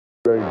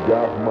Thank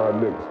God for my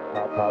niggas.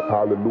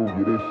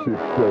 Hallelujah, this shit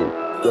Cray.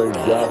 Thank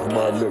God for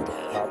my niggas.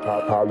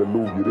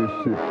 Hallelujah, this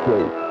shit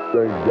Cray.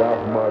 Thank God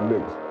for my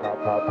niggas.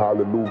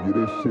 Hallelujah,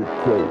 this shit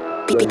Cray.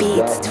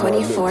 Beats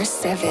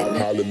 24/7.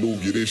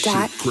 Hallelujah, this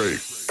shit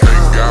Cray. Thank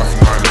God for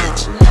my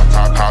niggas.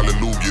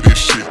 Hallelujah, this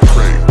shit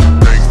Cray.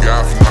 Thank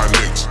God for my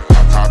niggas.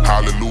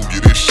 Hallelujah,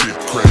 this shit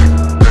Cray.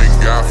 Thank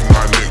God for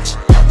my niggas.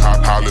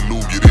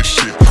 Hallelujah, this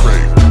shit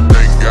Cray.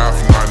 Thank God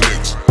for my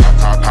niggas.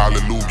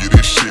 Hallelujah,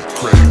 this shit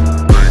Cray.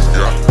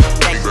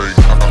 Thank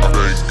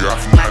God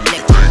for my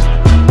niggas.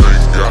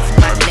 Thank God for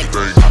my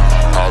niggas.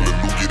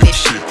 Hallelujah, this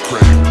shit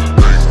Cray.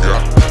 Thank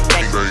God for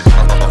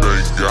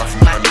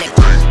my niggas. Thank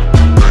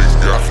God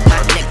for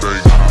my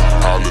niggas.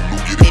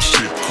 Hallelujah, this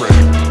shit Cray.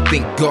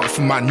 Thank God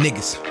for my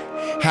niggas.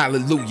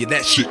 Hallelujah,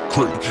 that shit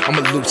crazy. I'm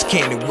a loose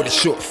cannon with a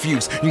short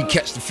fuse. You can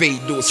catch the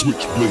fade or a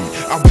switchblade.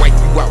 I wipe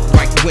you out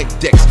like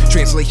Windex.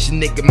 Translation,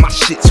 nigga, my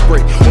shit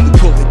spray. Only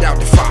pull it out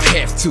if I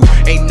have to.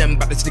 Ain't nothing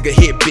about this nigga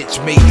here,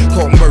 bitch made.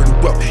 Call murder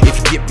up. If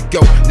you give it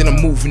go, then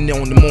I'm moving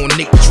on. I'm on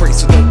Nate Trey,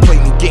 so don't play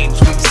no games.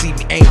 When you see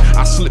me aim,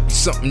 I slip you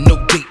something, no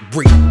date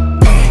break.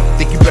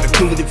 Think you better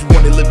cool it if you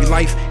wanna live your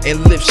life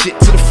and live shit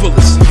to the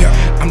fullest.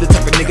 I'm the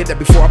type of nigga that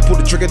before I pull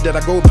the trigger that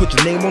I go and put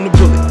your name on the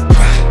bullet.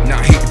 Now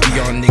I hate to be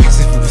on niggas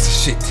if it was a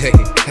shit day.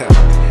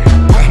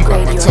 I'm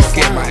about my talk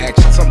and my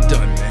actions, I'm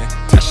done, man.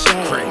 That shit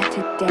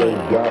crazy. Thank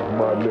God for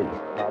my niggas.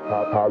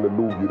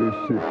 Hallelujah, this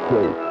shit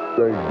Cray.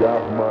 Thank God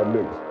for my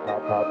niggas.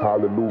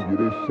 Hallelujah,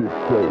 this shit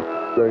Cray.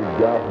 Thank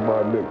God for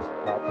my niggas.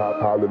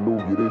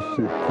 Hallelujah, this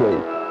shit Cray.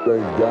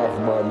 Thank God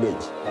for my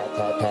niggas.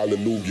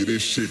 Hallelujah,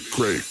 this shit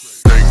Cray.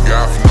 Thank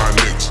God for my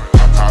niggas.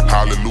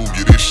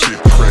 Hallelujah, this shit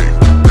Cray.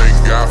 Thank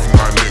God for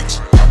my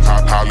niggas.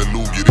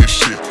 Hallelujah, this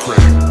shit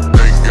Cray.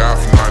 Thank God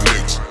for my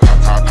niggas.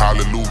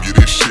 Hallelujah,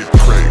 this shit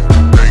Cray.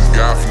 Thank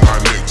God for my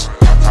niggas.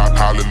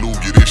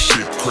 Hallelujah, this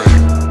shit Cray.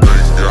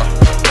 Thank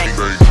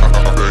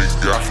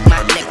God for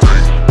my niggas. Thank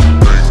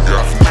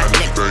God for my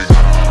niggas.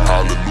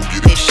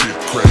 Hallelujah, this shit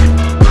Cray.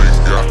 Thank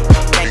God for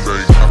my niggas.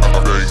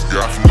 Thank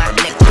God for my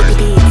niggas.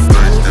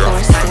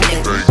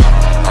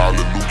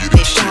 Hallelujah,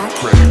 this shit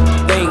Cray.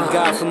 Thank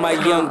God for my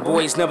young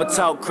boys, never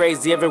talk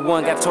crazy.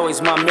 Everyone got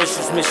toys, my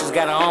mistress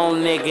got her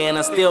own nigga, and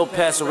I still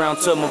pass around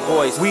to my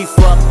boys. We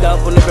fucked up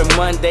on every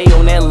Monday,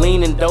 on that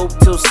lean and dope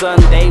till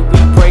Sunday. We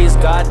praise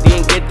God,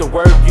 didn't get the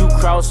word. You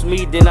cross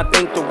me, then I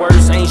think the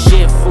worst. Ain't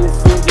shit, food,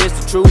 this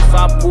the truth.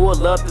 I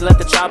pull up and let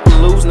the chopper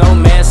loose. No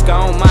mask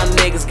on, my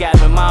niggas got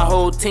me. My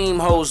whole team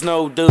hoes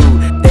no dude.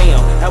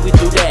 Damn, how we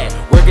do that?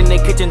 Work in the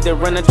kitchen, then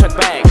run the truck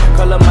back.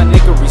 Call up my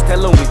niggeries,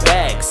 tell them we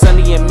back.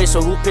 Sunny and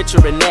Mitchell, who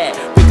picturing that?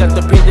 Pick up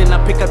the pen, then I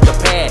pick up the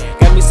pad.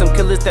 Got me some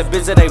killers that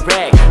visit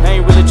Iraq. I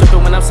ain't really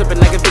tripping when I'm sipping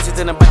like a bitches,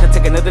 and I'm about to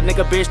take another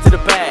nigga bitch to the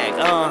bag.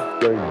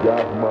 Thank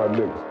God for my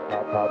niggas.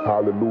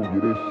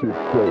 Hallelujah, this shit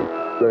Cray.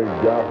 Thank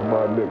God for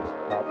my niggas.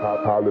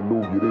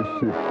 Hallelujah, this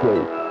shit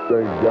Cray.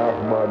 Thank God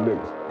for my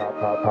niggas.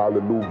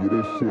 Hallelujah,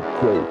 this shit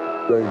Cray.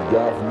 Thank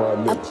God for my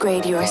niggas.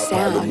 Upgrade your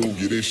sound.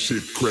 Hallelujah, this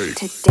shit Cray.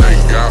 Today.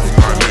 Thank God for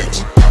my niggas.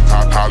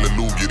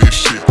 Hallelujah, this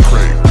shit